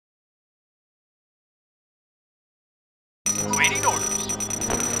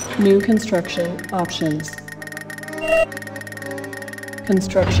New construction options.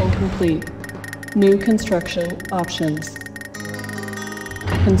 Construction complete. New construction options.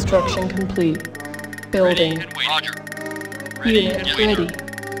 Construction complete. Building. Ready and waiting. Roger. Unit and ready.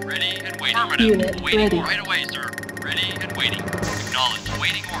 Ready and waiting. Unit waiting ready. Right away, sir. Ready and waiting. Acknowledge.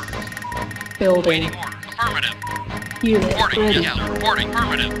 Waiting orders. Building. Waiting orders. Affirmative. Unit Reporting. ready. Yes, sir. Reporting.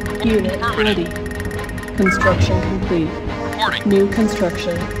 Affirmative. Unit Affirmative. ready. Construction complete. Reporting. New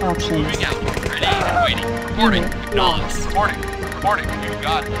construction options. Moving out. Ready and waiting. Reporting. Unit Acknowledge. lost. Reporting. Reporting. You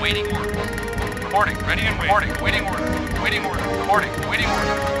got it. Waiting orders. Reporting. Ready and waiting. Waiting orders. Waiting orders. Reporting. Waiting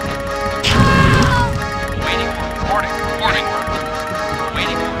orders. Waiting orders. Reporting. Reporting orders.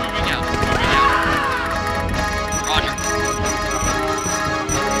 Waiting orders. Moving out. Moving out. Roger.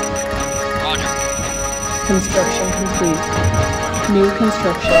 Roger. Construction complete. New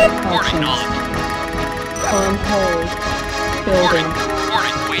construction Reporting. options. Knowledge. On hold. Reporting. Building.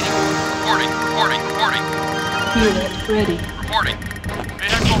 Reporting. Waiting. Reporting. Reporting. Reporting. Unit ready. Reporting.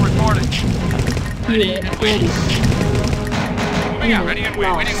 Vehicle reporting. Unit ready. Moving out. Ready and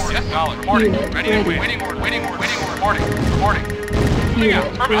waiting. Waiting order. Yes, knowledge. Reporting. Unit Ready and ready. waiting order. Waiting order. Waiting order. Reporting. Reporting. Moving out.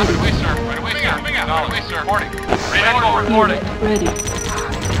 Unit Right ready. away, sir. Right away, sir. Moving out. Right away, sir. Reporting. Vehicle reporting. Unit ready.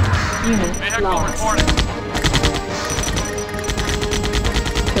 Unit Vehicle lost. reporting.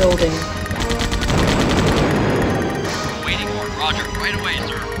 Building. Waiting order. Roger. Right away,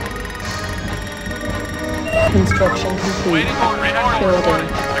 sir. Construction complete. Waiting order. Vehicle Building. reporting.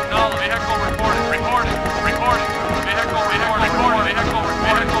 Acknowledge. Vehicle reporting. Reporting. Reporting. Vehicle reporting. Reporting.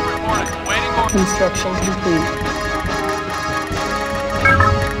 Vehicle reporting. Waiting order. Construction complete.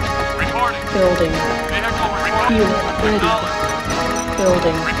 Reporting. Building. Vehicle reporting. Unit ready. Acknowledge.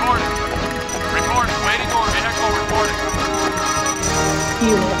 Building. Reporting. Reporting. Waiting order. Vehicle reporting.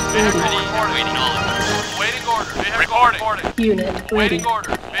 Unit Vehicle ready. reporting. Waiting knowledge. Waiting order. Vehicle reporting. Unit ready. Waiting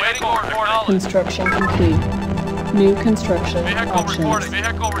order. Waiting order. Acknowledge. Construction complete. New construction Vehicle options. reporting.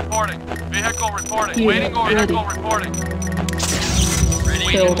 Vehicle reporting. Vehicle reporting. Unit Waiting order. ready. Vehicle reporting.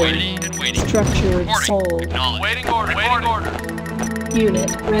 Ready Building. and waiting. Structured Reporting. sold. Acknowledge. Waiting order. Waiting order. Unit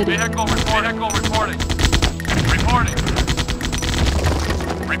ready. Vehicle reporting. Vehicle reporting. Reporting.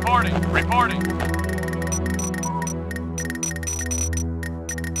 Reporting. Reporting.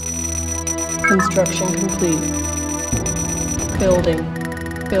 Construction complete. Building.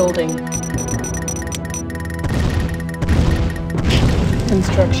 Building.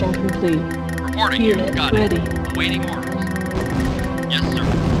 Construction complete. Reporting. Unit Got ready. it. Awaiting orders. Yes, sir.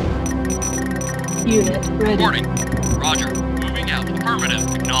 Unit ready. Reporting. Roger. Moving out.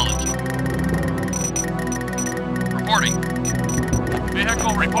 Affirmative. Acknowledge. Reporting.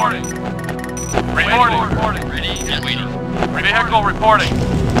 Vehicle reporting. Reporting. Reporting. Ready and waiting. Vehicle reporting.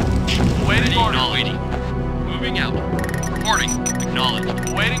 Waiting order. Waiting. Moving out. Reporting. Acknowledged.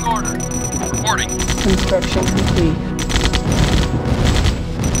 Waiting order. Reporting. Construction complete.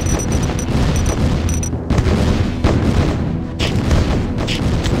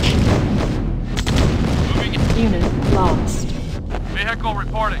 Moving out. Unit lost. Vehicle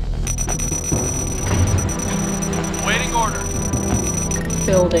reporting. Waiting order.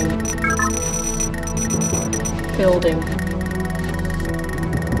 Building. Building.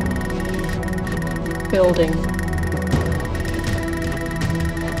 Building.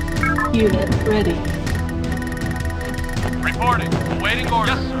 Unit ready. Reporting. Waiting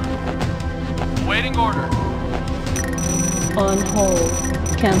order. Yes, sir. Waiting order. On hold.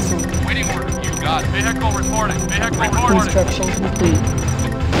 Cancel. Waiting order. You got it. Vehicle reporting. Vehicle reporting. Construction complete.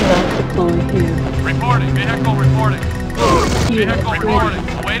 Route deploy here. Reporting. Vehicle reporting. Unit Vehicle ready.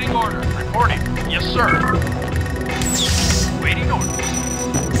 reporting. Waiting order. Reporting. Yes, sir. Waiting order.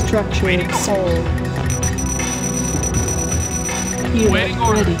 Structured sold. Unit Waiting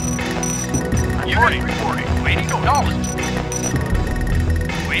order. ready. Reporting. Reporting. Waiting order. Knowledge.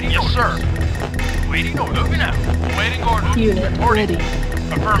 Waiting yes, sir. Waiting order. Moving out. Waiting order. Unit reporting. ready.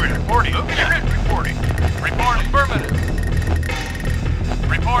 Affirmative. Reporting. Moving out. Reporting. Reporting. Affirmative.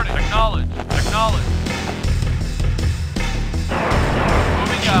 Reporting. Acknowledge. Acknowledge.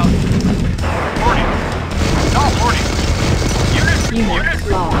 Moving out. Reporting. No, reporting. Unit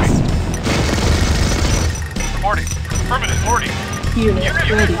lost. Reporting. Affirmative. Reporting. Unit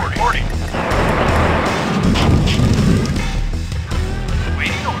ready. Reporting.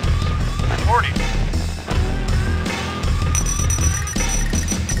 Waiting orders. Reporting.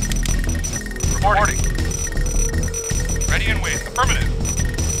 Reporting. Ready and waiting. Affirmative.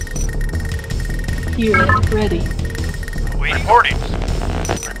 Unit ready. Waiting. Reporting.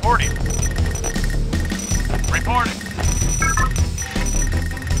 Reporting. Reporting.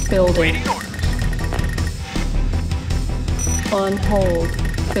 Building. Waiting orders. On hold.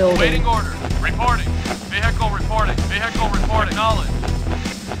 Building. Waiting orders. Reporting. Vehicle reporting. Vehicle reporting. Acknowledged.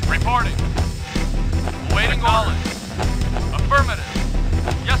 Reporting. Awaiting orders. Affirmative.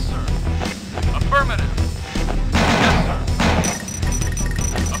 Yes, sir. Affirmative. Yes, sir.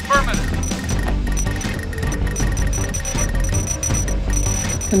 Affirmative.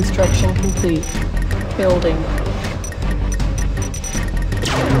 Construction complete. Building.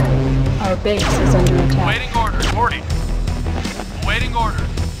 Our base is under attack. Awaiting orders. Reporting. Awaiting orders.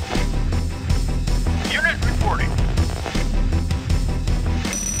 Unit reporting.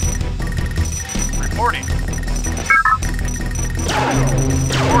 Reporting.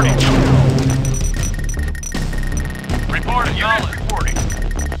 Reporting. Reporting. Unit reporting.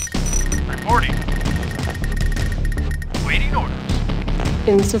 Reporting. Waiting orders.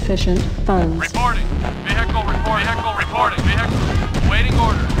 Insufficient funds. Reporting. Vehicle reporting. Vehicle reporting. Vehicle. Waiting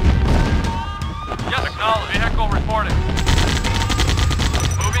orders. Yes, acknowledge. Vehicle reporting.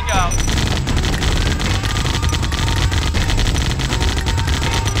 Moving out.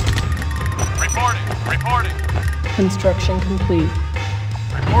 Reporting. Reporting. Construction complete.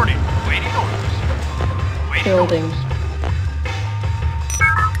 Reporting. Waiting orders. Waiting Building. orders.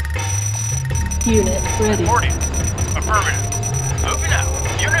 Unit ready. Reporting. Affirmative. Moving out.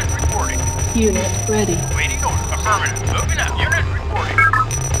 Unit reporting. Unit ready. Waiting order. Affirmative. Moving out. Unit reporting.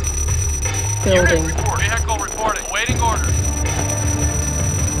 Building. Unit report. Vehicle reporting. Waiting orders.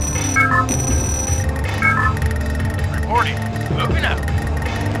 Reporting. Moving out.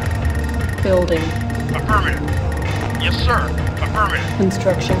 Building. Affirmative. Yes, sir. Affirmative.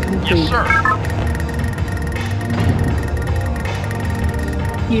 Construction complete. Yes, sir.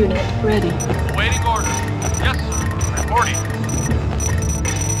 Unit ready. Waiting orders. Yes, sir. Reporting.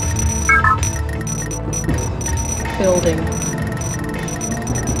 Building.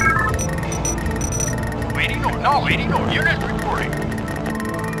 Waiting order. No, waiting order. Unit reporting.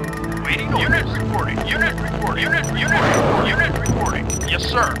 Waiting order. Unit reporting. Unit reporting. Unit reporting. Unit reporting. Yes,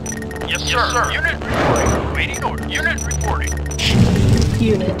 sir. Yes, sir. Unit reporting. Waiting order. Unit reporting.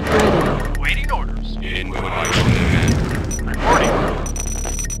 Unit ready. Waiting orders. Input command. Reporting.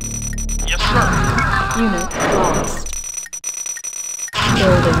 Yes, sir. Unit lost.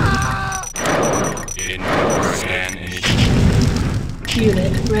 Building. Input scan initiated.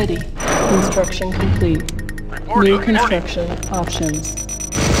 Unit ready. Construction complete. Reporting. New construction options.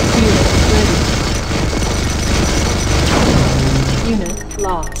 Unit ready. Unit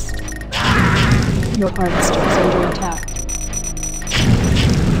lost. Your harvester is under attack.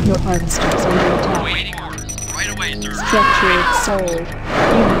 Your harvester is under attack. Waiting orders. Right away, sir. Structure sold.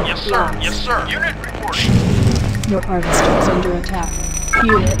 Unit Yes, sir. lost. Yes, sir. Unit reporting. Your harvester is under attack.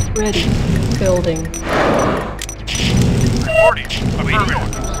 Unit ready. Building. Reporting. Affirmative.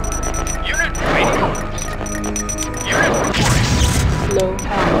 Unit waiting orders. Unit reporting. Low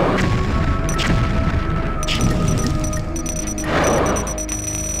power.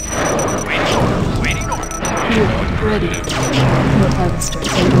 Waiting orders. Waiting orders. Unit ready. Your harvester is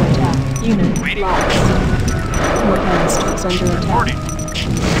under attack. Unit Waiting. lost. Your harvester is under attack. Reporting.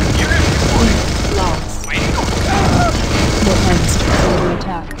 Unit reporting. Unit lost. Waiting orders. Your harvester is under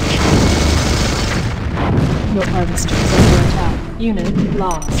attack. Your harvester is under attack. Unit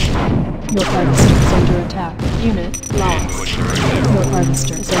lost. Your harvester is under attack. Unit lost. Your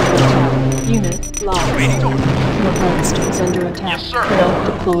harvester is under attack. Unit lost. Waiting orders. Your harvester is under attack. Yes, sir. Cannot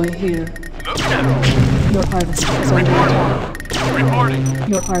deploy here. Moving out. Your harvester is under attack. Reporting.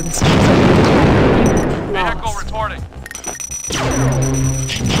 Your harvester is under attack. Unit Vehicle lost. reporting.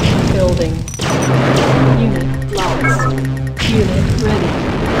 Building. Unit lost. Unit ready.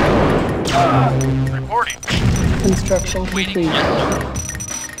 Reporting. Construction Waiting. complete. Yes, sir.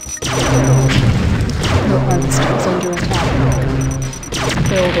 Your harvester is under attack.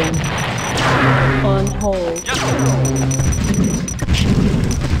 Building. On hold. Yes, sir.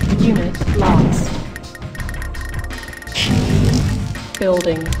 Unit lost.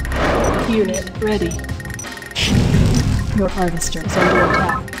 Building. Unit ready. Your harvester is under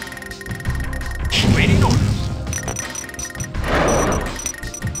attack. Waiting orders.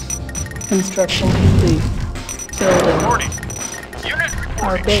 Construction complete. Building. Reporting. Unit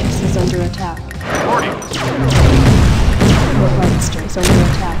Our reporting. base is under attack. Reporting. Your harvester is under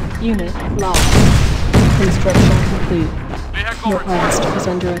attack. Unit lost. Construction complete. Vehicle Your reporting. harvester is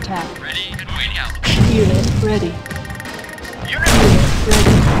under attack. Ready and waiting out. Unit ready. Unit Unit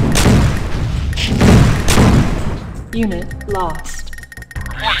ready. Unit lost.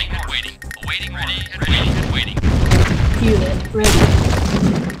 reporting and waiting. Awaiting ready and waiting and waiting. Unit ready.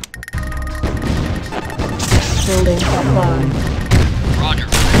 Building offline. Roger.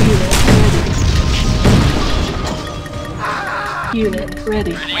 Unit ready. Unit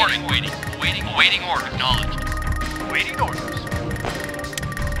ready. Awaiting order. Acknowledged. Awaiting orders.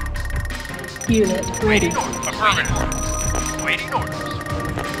 Unit ready. Affirmative. Awaiting orders.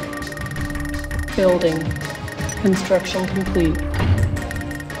 Building. Construction complete.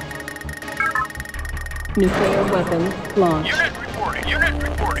 Nuclear weapon launched. Unit reporting. Unit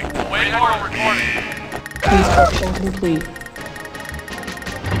reporting. Awaiting order reporting. Construction complete.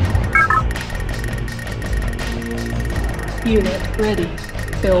 Unit ready.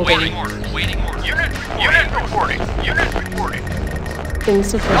 Building. Awaiting orders. Unit reporting. Unit reporting.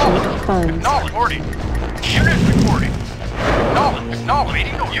 Insufficient funds. Acknowledged. Unit reporting. Acknowledged.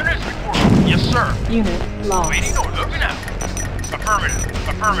 Unit reporting. Yes, sir. Unit lost. Waiting orders. Moving out. Affirmative.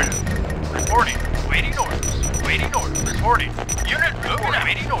 Reporting. Waiting orders. Reporting. Unit reporting.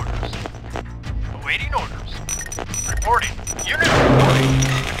 Awaiting orders. Reporting. Unit reporting.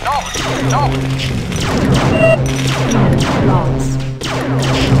 Acknowledged. Unit lost.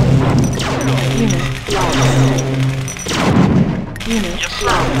 Unit lost. Unit Yes, sir.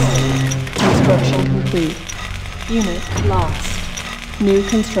 lost. Construction complete. Unit lost. New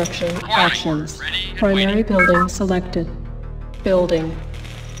construction options. Primary building selected. Building.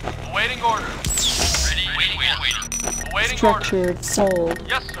 Awaiting orders. Ready. Awaiting Structure sold.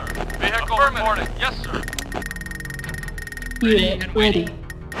 Yes, sir. Vehicle reporting. Yes, sir. Unit ready.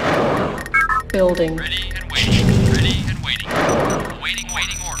 Building. Ready and waiting. Awaiting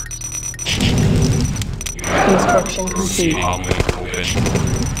orders. Construction complete.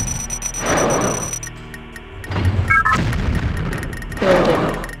 Building.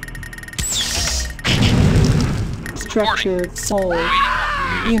 Structure sold.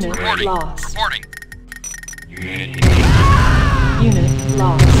 Unit lost. Reporting. Unit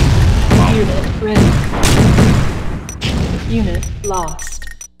lost. Unit ready. Unit lost.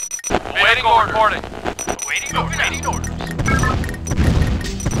 Awaiting order. Reporting. Awaiting orders.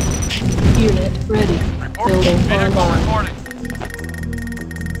 Unit ready. Building online. reporting.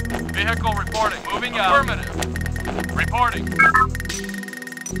 Vehicle reporting. Moving out. Affirmative. Reporting.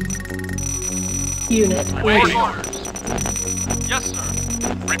 Unit Awaiting ready. orders. Yes, sir.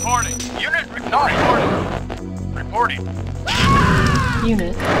 Reporting. Unit reporting.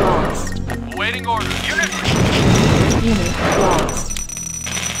 Unit lost. Awaiting orders. Unit lost.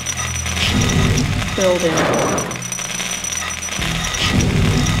 Building.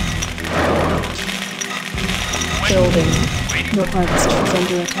 Building. Your harvester is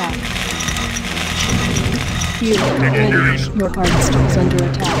under attack. Unit ready. Your harvester is under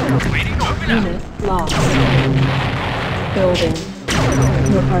attack. Unit lost. Building.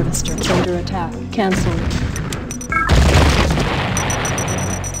 Your harvester is under attack. Cancel.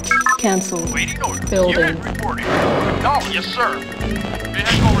 Cancel. Waiting order. Building. Unit reporting. Acknowledged. Yes, sir.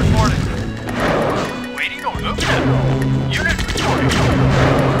 Vehicle reporting. Waiting order. Moving out. Unit reporting.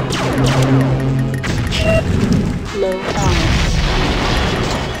 Low power.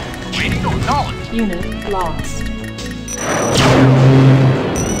 Waiting order. Acknowledged. Unit lost.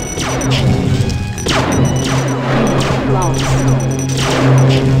 Unit lost.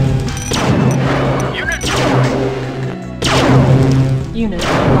 Unit reporting. Unit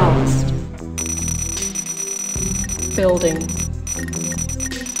lost. Building.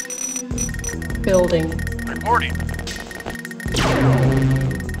 Building. Reporting.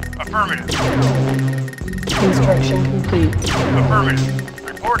 Affirmative. Construction complete. Affirmative.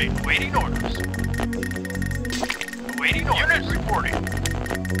 Reporting. Waiting orders. Waiting orders. Unit reporting.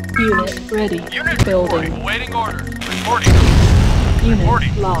 Unit ready. Unit Building. reporting. Waiting orders. Reporting. Unit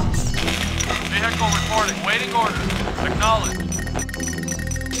Reporting. lost. Vehicle reporting. Waiting orders. Acknowledged.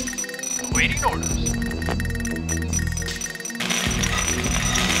 Waiting orders.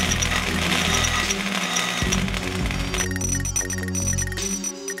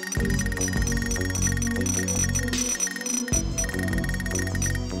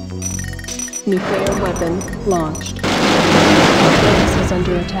 Nuclear weapon launched. Harvest is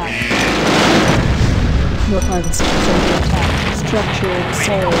under attack. Your harvest is under attack. Structure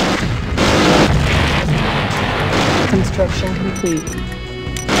sold. Construction complete.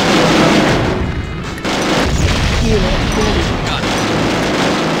 Unit ready.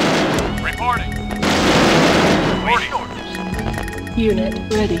 Reporting. Waiting orders. Unit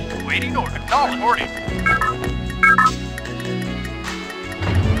ready. Waiting order. Acknowledged. Reporting.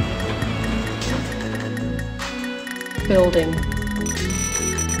 Building.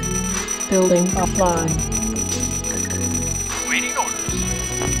 Building offline. Waiting orders.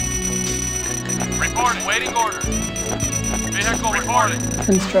 Reporting. Waiting orders. Vehicle reporting.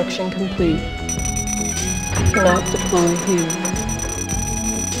 Construction complete. Cannot deploy here.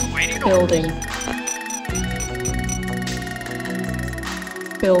 Waiting orders. Building.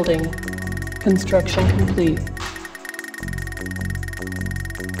 Building. Construction complete.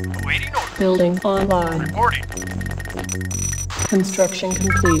 Awaiting orders. Building online. Reporting. Construction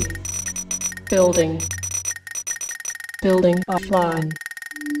complete. Building. Building offline.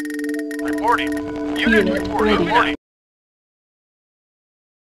 Reporting. Unit reporting. ready. Reporting.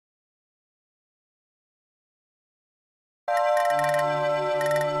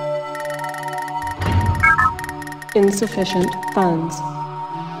 Insufficient funds.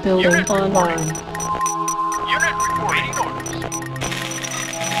 Building Unit online. Unit reporting. Orders.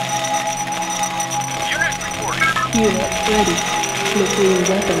 Unit reporting. Unit ready. Nuclear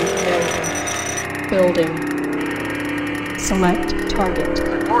weapon available. Building. Select target.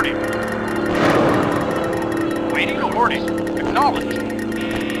 Reporting. Waiting reporting. Acknowledged.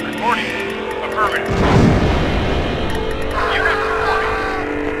 Reporting. Affirmative. Unit reporting.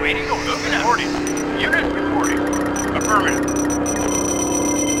 Waiting reporting. Unit reporting. Affirmative.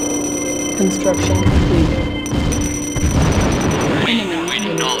 Construction complete. Waiting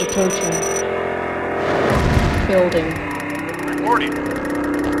Unit approaching. Building. Reporting.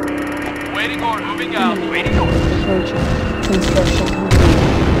 Waiting order. Moving out. Waiting order. Approaching. Construction complete.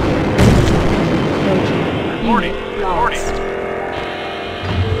 Approaching. Reporting. Unit Reporting. lost.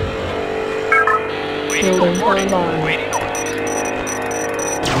 Waiting Building reporting. online. Waiting orders.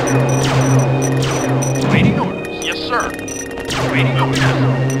 Waiting orders. Yes, sir. Waiting orders.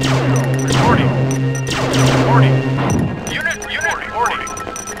 Reporting. Reporting. Unit reporting.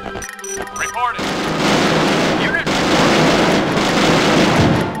 Reporting. Unit reporting.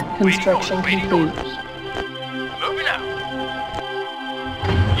 Construction Waiting complete. orders. Moving out.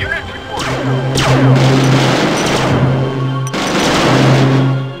 Unit reporting.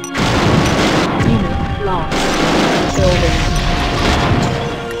 Unit lost. Building.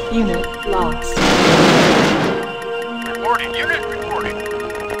 Unit lost. Reporting. Unit reporting.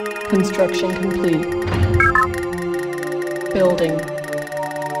 Construction complete. Building.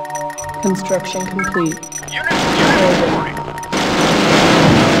 Construction complete. Unit reporting.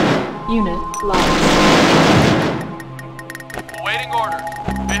 Unit lost. Awaiting orders.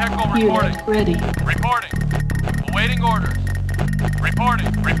 Vehicle Unit ready. Reporting. Awaiting orders.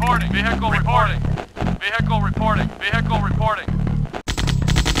 Reporting. Reporting. Vehicle reporting. Vehicle reporting. Vehicle reporting.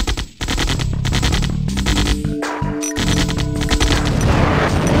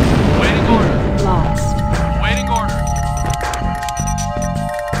 Awaiting orders. Lost. Awaiting orders.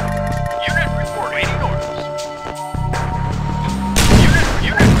 Unit reporting. Waiting orders.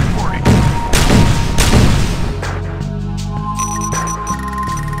 Unit reporting.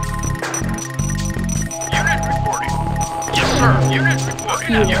 Unit reporting. Yes, sir. Unit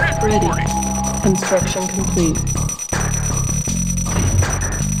reporting. Unit ready. reporting. Construction complete.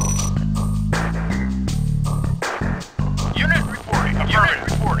 Unit reporting. Unit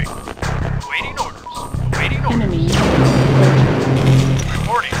reporting. Waiting orders. Waiting orders. Enemy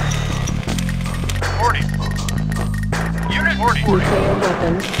Reporting. Reporting. Unit reporting. nuclear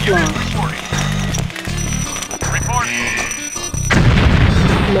weapon Unit launched. reporting. Reporting.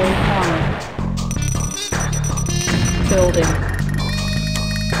 No power. Building.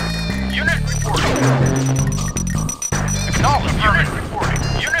 Unit reporting. Acknowledge. Unit reporting.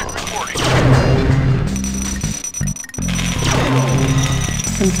 Unit reporting.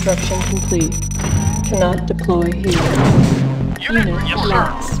 Construction complete. Cannot deploy here. Unit Yes, sir.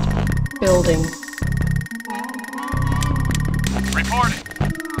 lost. Building. Reporting.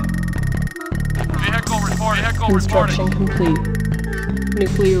 Vehicle reporting. Vehicle Construction complete.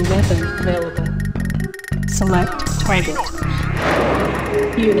 Nuclear weapon available. Select Waiting target.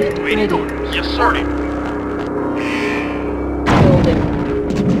 orders. Unit Waiting ready. orders. Yes, sir. Building.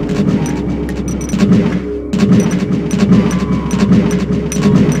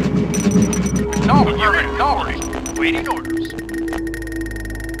 Acknowledge. Unit acknowledged. Waiting orders.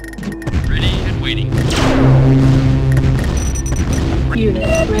 Ready and waiting.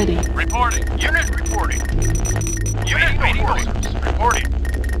 Unit ready. Reporting. Unit reporting. Unit waiting orders. Reporting.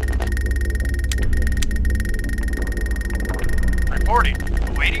 Reporting.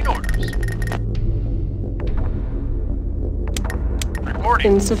 Waiting orders.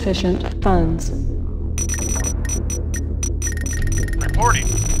 Reporting. Insufficient funds. Reporting.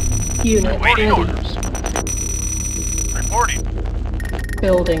 Unit Waiting ready. orders. Reporting.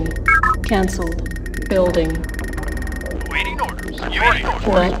 Building. Cancelled. Building. Waiting orders. Unit reporting.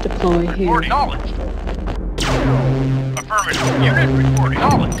 Cannot deploy here. Acknowledged. Affirmative. Unit reporting.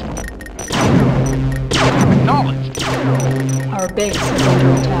 Acknowledged. Acknowledged. Our base is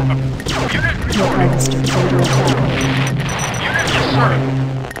under attack. Unit Your reporting. harvester is under attack. Unit, yes, sir.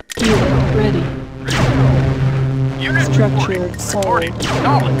 Unit ready. Unit Structured soul. reporting.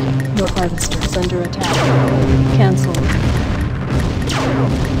 Acknowledged. Your harvester is under attack. Cancel.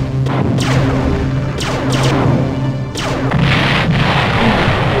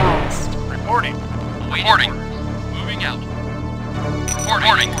 Lost. Reporting. Reporting. Moving out.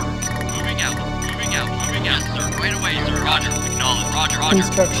 Reporting. Moving out. Moving out. Moving out. Sir, right away, sir. Roger. Acknowledge. Roger. Roger.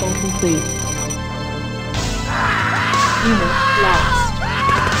 Construction complete. Unit lost.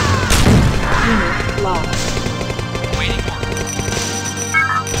 Unit lost. Waiting order.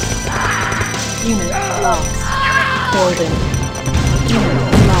 Unit lost. Unit Building. Unit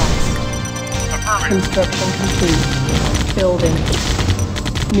lost. affirmative. Construction complete. Building.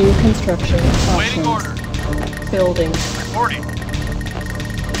 New construction Waiting order. options. Building. Reporting.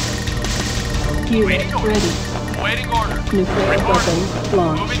 Unit Waiting order. ready. Waiting order. Nuclear weapon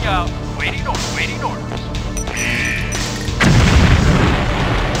launched. Moving out. Waiting order. Waiting orders.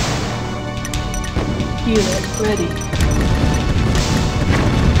 Unit ready.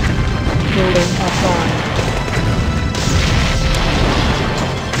 Building offline.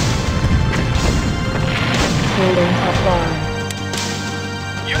 Building offline.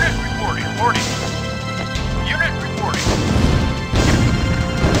 Unit reporting. Reporting. Unit reporting.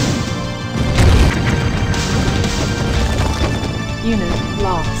 Unit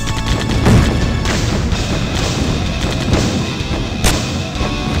lost.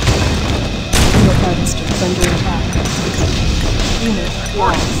 Your harvester is under attack. Unit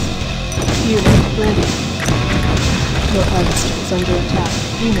lost. Unit ready. Your harvester is under attack.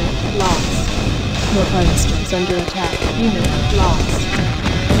 Unit lost. Your harvester is under attack. Unit lost.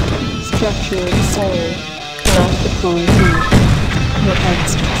 Structured soul. Not deployed unit. Your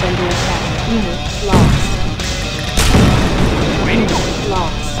harvester is under attack. Unit lost. Unit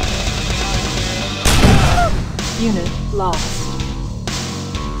lost. Unit lost.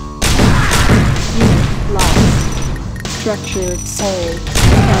 Unit lost. Structured soul.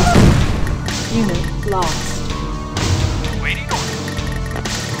 Cancelled. Unit lost. Waiting order.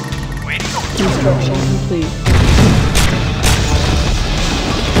 Waiting order. Construction complete.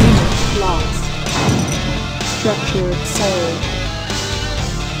 Unit lost. Structured soul.